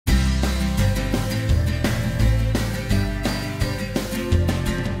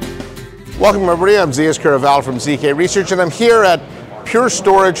Welcome everybody, I'm Zeus Caraval from ZK Research, and I'm here at Pure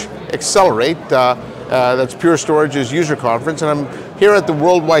Storage Accelerate. That's Pure Storage's user conference, and I'm here at the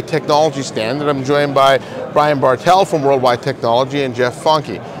Worldwide Technology stand, and I'm joined by Brian Bartell from Worldwide Technology and Jeff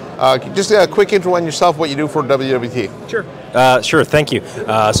Fonke. Just a quick intro on yourself, what you do for WWT. Sure, thank you.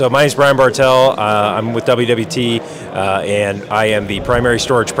 So my name is Brian Bartell. I'm with WWT, and I am the primary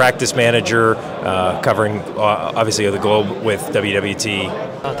storage practice manager, covering obviously the globe with WWT.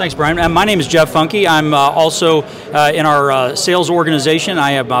 Thanks, Brian. My name is Jeff Fonke. I'm also in our sales organization.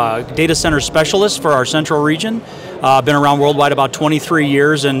 I am a data center specialist for our central region. I've been around Worldwide about 23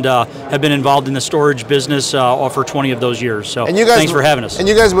 years and have been involved in the storage business for 20 of those years. So thanks for having us. And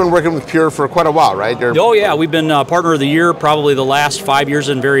you guys have been working with Pure for quite a while, right? Oh yeah, we've been Partner of the Year probably the last 5 years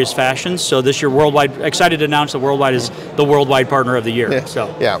in various fashions. So this year, Worldwide, excited to announce that Worldwide is the Worldwide Partner of the Year. Yeah,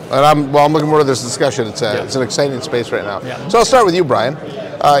 so. Yeah. And I'm looking forward to this discussion. It's an exciting space right now. Yeah. So I'll start with you, Brian.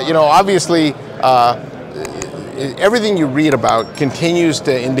 Obviously, everything you read about continues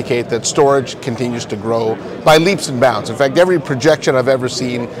to indicate that storage continues to grow by leaps and bounds. In fact, every projection I've ever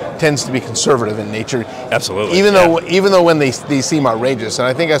seen tends to be conservative in nature. Absolutely. Even though when they seem outrageous. And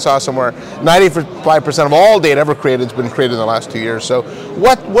I think I saw somewhere 95% of all data ever created has been created in the last 2 years. So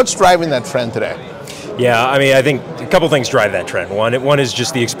what's driving that trend today? Yeah, I mean, I think a couple things drive that trend. One is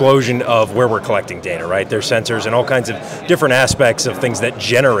just the explosion of where we're collecting data, right? There's sensors and all kinds of different aspects of things that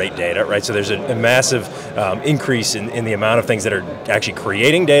generate data, right? So there's a massive increase in the amount of things that are actually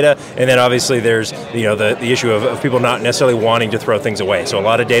creating data, and then obviously there's the issue of people not necessarily wanting to throw things away. So a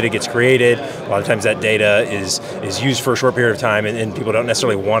lot of data gets created. A lot of times that data is used for a short period of time, and people don't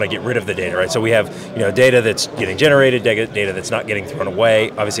necessarily want to get rid of the data, right? So we have data that's getting generated, data that's not getting thrown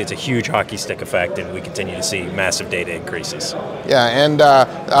away. Obviously, it's a huge hockey stick effect, and we continue to see massive data increases. Yeah, and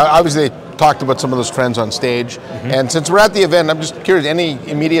obviously they talked about some of those trends on stage. And since we're at the event, I'm just curious, any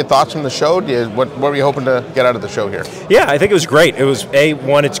immediate thoughts from the show? What were you hoping to get out of the show here? Yeah, I think it was great. It was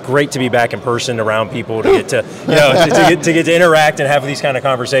it's great to be back in person around people, to get to to get to interact and have these kind of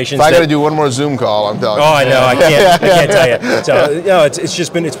conversations. If I got to do one more Zoom call, I'm telling you. Oh, I know, I can't tell you. So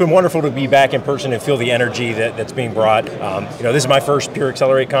it's been wonderful to be back in person and feel the energy that's being brought. This is my first Pure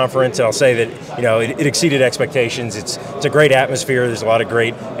Accelerate conference, and I'll say that it exceeded expectations. It's a great atmosphere. There's a lot of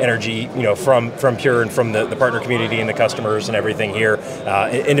great energy, from Pure and from the partner community and the customers and everything here.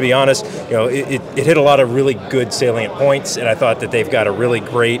 And to be honest, it hit a lot of really good salient points, and I thought that they've got a really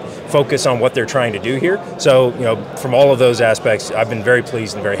great focus on what they're trying to do here. So, from all of those aspects, I've been very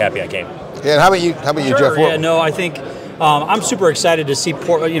pleased and very happy I came. Yeah, and how about you, Jeff? Yeah, no, I think I'm super excited to see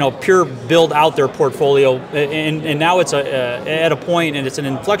Pure build out their portfolio, and now it's at a point, and it's an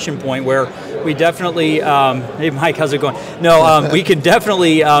inflection point where we definitely, hey Mike, how's it going? No, we can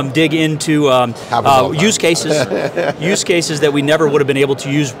definitely dig into use cases that we never would have been able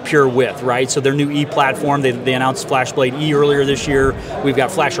to use Pure with, right? So their new E platform, they announced FlashBlade E earlier this year. We've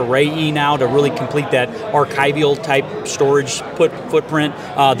got FlashArray E now to really complete that archival type storage footprint.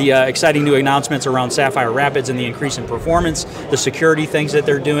 The exciting new announcements around Sapphire Rapids and the increase in performance, the security things that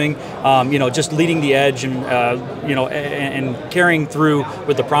they're doing, just leading the edge and and carrying through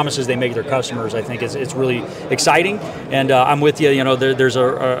with the promises they make their customers. I think it's really exciting, and I'm with you. There's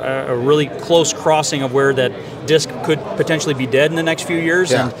a really close crossing of where that disk could potentially be dead in the next few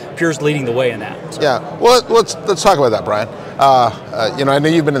years, and Pure's leading the way in that. So. Yeah, well, let's talk about that, Brian. I know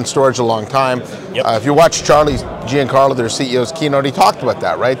you've been in storage a long time. Yep. If you watch Charlie Giancarlo, their CEO's keynote, he talked about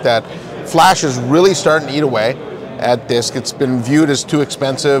that, right? That flash is really starting to eat away at disk. It's been viewed as too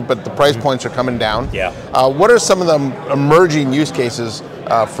expensive, but the price points are coming down. Yeah. What are some of the emerging use cases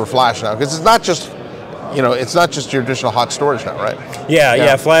for flash now? Because it's not just your traditional hot storage now, right?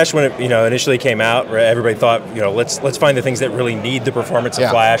 Yeah. Flash, when it initially came out, everybody thought let's find the things that really need the performance of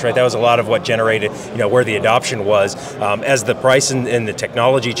flash, right? That was a lot of what generated where the adoption was. As the price and the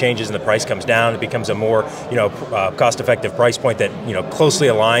technology changes and the price comes down, it becomes a more cost-effective price point that closely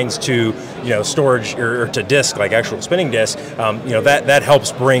aligns to storage or to disk, like actual spinning disk. That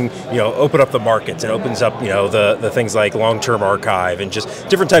helps bring open up the markets and opens up the things like long-term archive and just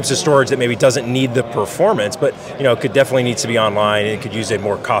different types of storage that maybe doesn't need the performance, but could definitely needs to be online and could use a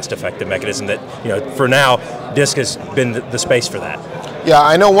more cost-effective mechanism that for now disk has been the space for that. Yeah,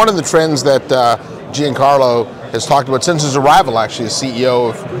 I know one of the trends that Giancarlo has talked about since his arrival, actually as CEO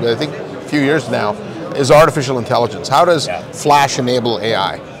of I think a few years now, is artificial intelligence. How does flash enable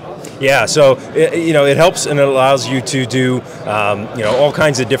AI? Yeah, so it helps and it allows you to do all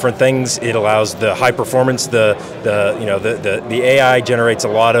kinds of different things. It allows the high performance. The AI generates a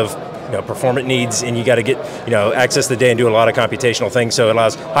lot of performant needs, and you got to get access the data and do a lot of computational things. So it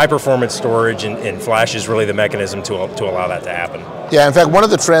allows high performance storage, and flash is really the mechanism to allow that to happen. Yeah, in fact, one of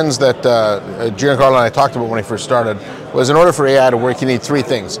the trends that Giancarlo and I talked about when we first started was, in order for AI to work, you need three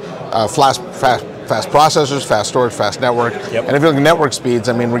things: fast processors, fast storage, fast network. Yep. And if you look at network speeds,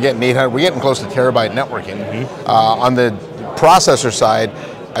 I mean, we're getting close to terabyte networking. On the processor side,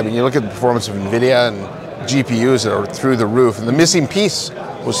 I mean, you look at the performance of NVIDIA and GPUs that are through the roof, and the missing piece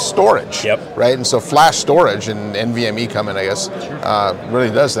was storage. Yep. Right, and so flash storage and NVMe coming, I guess, really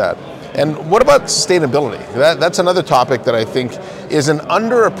does that. And what about sustainability? That's another topic that I think is an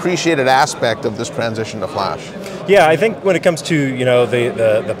underappreciated aspect of this transition to flash. Yeah, I think when it comes to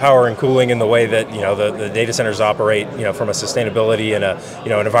the power and cooling and the way that the data centers operate, from a sustainability and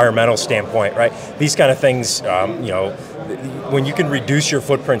an environmental standpoint, right? These kind of things, when you can reduce your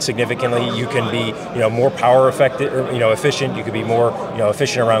footprint significantly, you can be more power effective, or, efficient. You could be more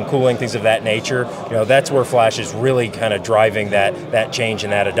efficient around cooling, things of that nature. That's where flash is really kind of driving that change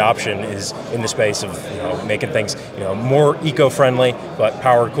and that adoption, is in the space of making things more eco-friendly, but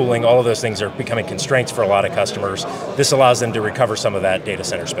power, cooling, all of those things are becoming constraints for a lot of customers. This allows them to recover some of that data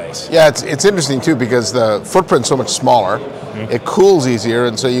center space. Yeah, it's interesting too, because the footprint's so much smaller, it cools easier,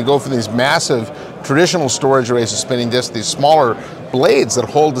 and so you go from these massive traditional storage arrays of spinning disk, these smaller blades that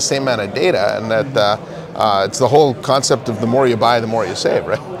hold the same amount of data, and that it's the whole concept of the more you buy, the more you save,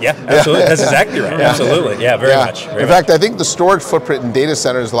 right? Yeah, absolutely. That's exactly right. Absolutely. Yeah, very much. In fact, I think the storage footprint in data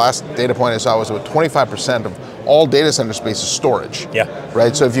centers, the last data point I saw was about 25% of all data center space is storage. Yeah.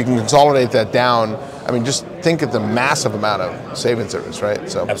 Right. So if you can consolidate that down, I mean, just think of the massive amount of savings there is, right?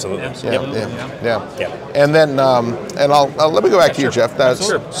 So absolutely. Yeah. And then, and I'll let me go back to you, Jeff.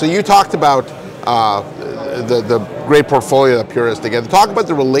 So you talked about the great portfolio that Pure has together. Talk about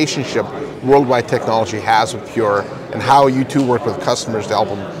the relationship Worldwide Technology has with Pure, and how you two work with customers to help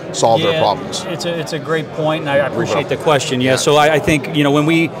them solve their problems. It's a great point, and I appreciate the question. Yeah. So I think when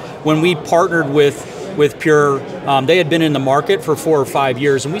we partnered with Pure, they had been in the market for 4 or 5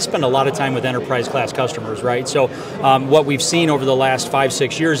 years, and we spend a lot of time with enterprise class customers, right? So what we've seen over the last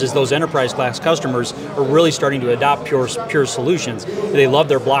 5-6 years is those enterprise class customers are really starting to adopt Pure solutions. They love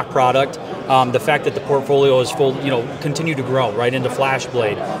their block product. The fact that the portfolio is full, continue to grow right into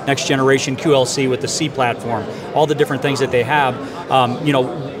FlashBlade, next generation QLC with the C platform, all the different things that they have.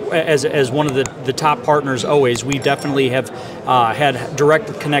 As one of the top partners always, we definitely have had direct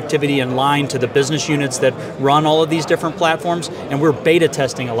connectivity in line to the business units that run all of these different platforms, and we're beta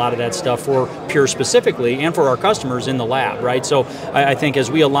testing a lot of that stuff for Pure specifically and for our customers in the lab, right? So I think as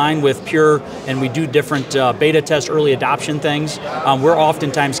we align with Pure and we do different beta test, early adoption things, we're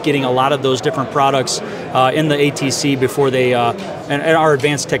oftentimes getting a lot of those different products in the ATC before they, and our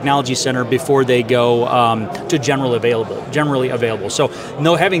Advanced Technology Center before they go to generally available. So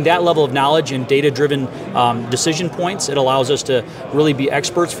having that level of knowledge and data-driven decision points, it allows us to really be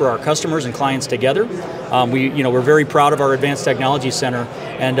experts for our customers and clients together. We're very proud of our Advanced Technology Center,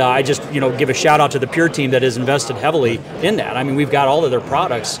 and I just give a shout out to the Pure team that has invested heavily in that. I mean, we've got all of their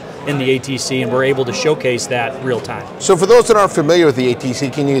products in the ATC, and we're able to showcase that real time. So for those that aren't familiar with the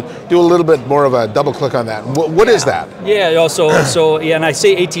ATC, can you do a little bit more of a double click on that? What is that? Yeah, so and I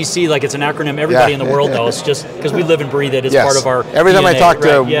say ATC like it's an acronym everybody in the world knows, just because we live and breathe it. It's part of our Every time DNA, I talk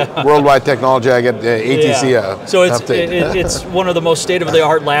to Worldwide Technology, I get ATC So it's one of the most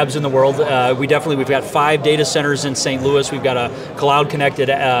state-of-the-art labs in the world. We've got 5 data centers in St. Louis. We've got a cloud-connected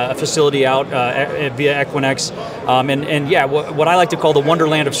facility out via Equinix. What I like to call the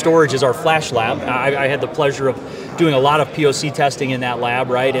wonderland of storage is our flash lab. I had the pleasure of doing a lot of POC testing in that lab,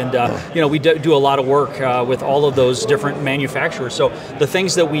 right? And we do a lot of work with all of those different manufacturers. So the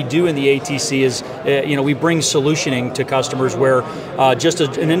things that we do in the ATC is, we bring solutioning to customers where just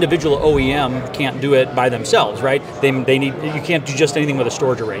an individual OEM can't do it by themselves, right? You can't do just anything with a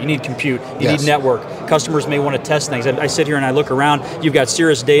storage array. You need compute, you need network. Customers may want to test things. I sit here and I look around, you've got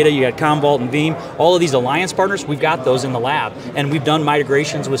Cirrus Data, you got Commvault and Veeam, all of these alliance partners, we've got those in the lab. And we've done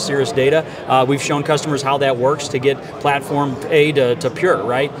migrations with Cirrus Data. We've shown customers how that works to get platform A to Pure,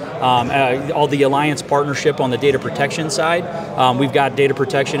 right? All the alliance partnership on the data protection side. We've got data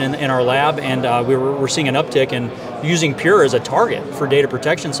protection in our lab, and we're seeing an uptick in using Pure as a target for data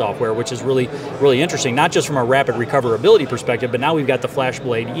protection software, which is really, really interesting, not just from a rapid recoverability perspective, but now we've got the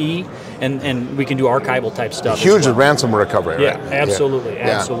FlashBlade E, and we can do archival type stuff. Huge ransomware recovery, right?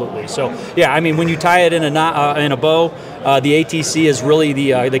 Absolutely. So, I mean, when you tie it in a bow, the ATC is really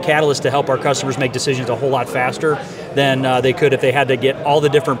the catalyst to help our customers make decisions a whole lot faster than they could if they had to get all the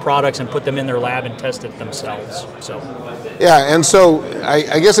different products and put them in their lab and test it themselves. So. Yeah, and so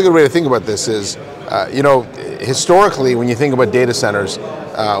I guess a good way to think about this is, historically, when you think about data centers,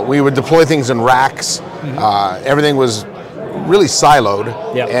 we would deploy things in racks. Everything was really siloed,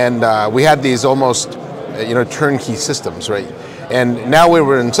 and we had these almost turnkey systems, right? And now we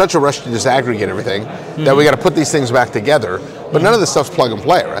were in such a rush to disaggregate everything that we got to put these things back together. But none of this stuff's plug and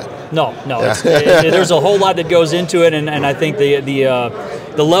play, right? No. There's a whole lot that goes into it, and I think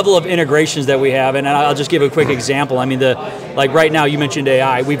the level of integrations that we have, and I'll just give a quick example. I mean, like right now, you mentioned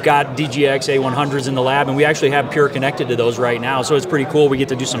AI. We've got DGX A100s in the lab, and we actually have Pure connected to those right now. So it's pretty cool. We get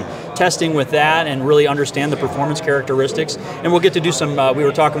to do some testing with that and really understand the performance characteristics. And we'll get to do some. We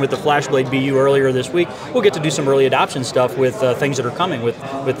were talking with the FlashBlade BU earlier this week. We'll get to do some early adoption stuff with things that are coming with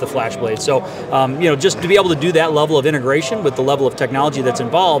the FlashBlade. So just to be able to do that level of integration with the level of technology that's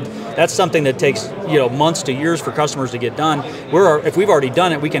involved, that's something that takes months to years for customers to get done. If we've already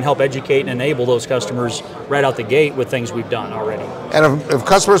done it, we can help educate and enable those customers right out the gate with things we've done already. And if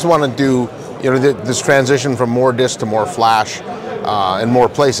customers want to do this transition from more disk to more flash in more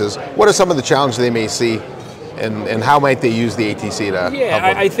places, what are some of the challenges they may see, and how might they use the ATC to help?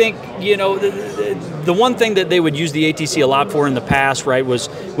 I think the one thing that they would use the ATC a lot for in the past, right, was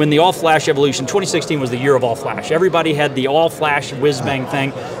when the all-flash evolution. 2016 was the year of all-flash. Everybody had the all-flash whiz-bang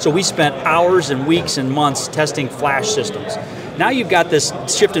thing, so we spent hours and weeks and months testing flash systems. Now you've got this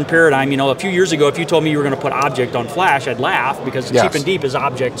shift in paradigm. A few years ago, if you told me you were going to put object on flash, I'd laugh, because cheap and deep is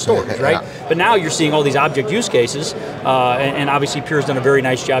object storage, right? But now you're seeing all these object use cases, and obviously Pure's done a very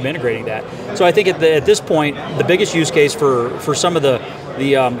nice job integrating that. So I think at this point, the biggest use case for some of the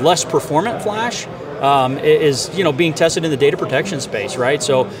less performant flash is being tested in the data protection space, right?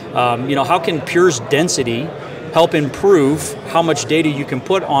 So how can Pure's density help improve how much data you can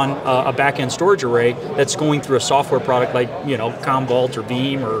put on a back-end storage array that's going through a software product like Commvault or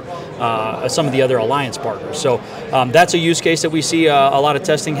Veeam or some of the other alliance partners. So that's a use case that we see a lot of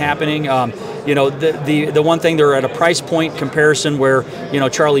testing happening. The one thing, they're at a price point comparison where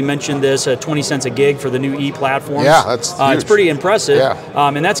Charlie mentioned this, 20 cents a gig for the new E platforms. Yeah, that's huge. It's pretty impressive. Yeah.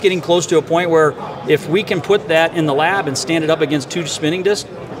 And that's getting close to a point where if we can put that in the lab and stand it up against 2 spinning disk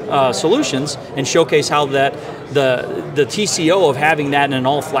solutions and showcase how the TCO of having that in an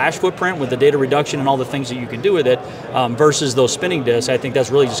all-flash footprint with the data reduction and all the things that you can do with it versus those spinning disks, I think that's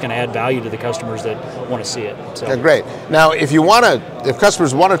really just going to add value to the customers that want to see it. So. Yeah, great. Now, if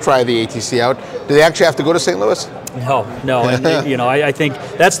customers want to try the ATC out, do they actually have to go to St. Louis? No. And, I think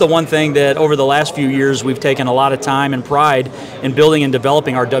that's the one thing that over the last few years we've taken a lot of time and pride in building and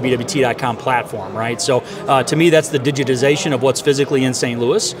developing our WWT.com platform, right? So to me, that's the digitization of what's physically in St.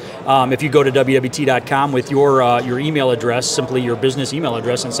 Louis. If you go to WWT.com with your email address, simply your business email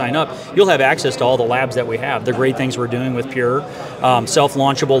address, and sign up, you'll have access to all the labs that we have. The great things we're doing with Pure,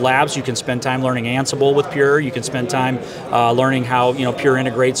 self-launchable labs. You can spend time learning Ansible with Pure. You can spend time learning how Pure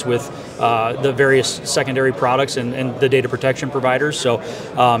integrates with the various secondary products and the data protection providers. So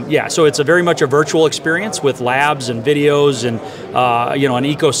so it's very much a virtual experience with labs and videos and an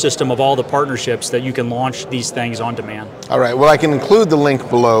ecosystem of all the partnerships that you can launch these things on demand. All right, well, I can include the link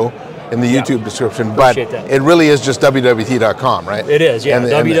below in the YouTube description, but it really is just WWT.com, right? It is,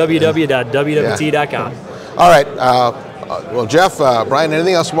 www.wwt.com. All right, well, Jeff, Brian,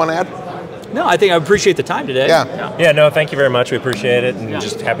 anything else you want to add? No, I think I appreciate the time today. Yeah, no, thank you very much. We appreciate it, and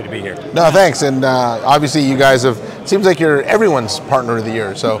just happy to be here. No, thanks, and obviously you guys seems like you're everyone's partner of the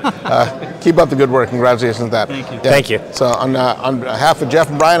year, so keep up the good work. Congratulations on that. Thank you. Yeah. Thank you. So on behalf of Jeff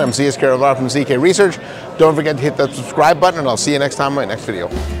and Brian, I'm ZKast from ZK Research. Don't forget to hit that subscribe button, and I'll see you next time on my next video.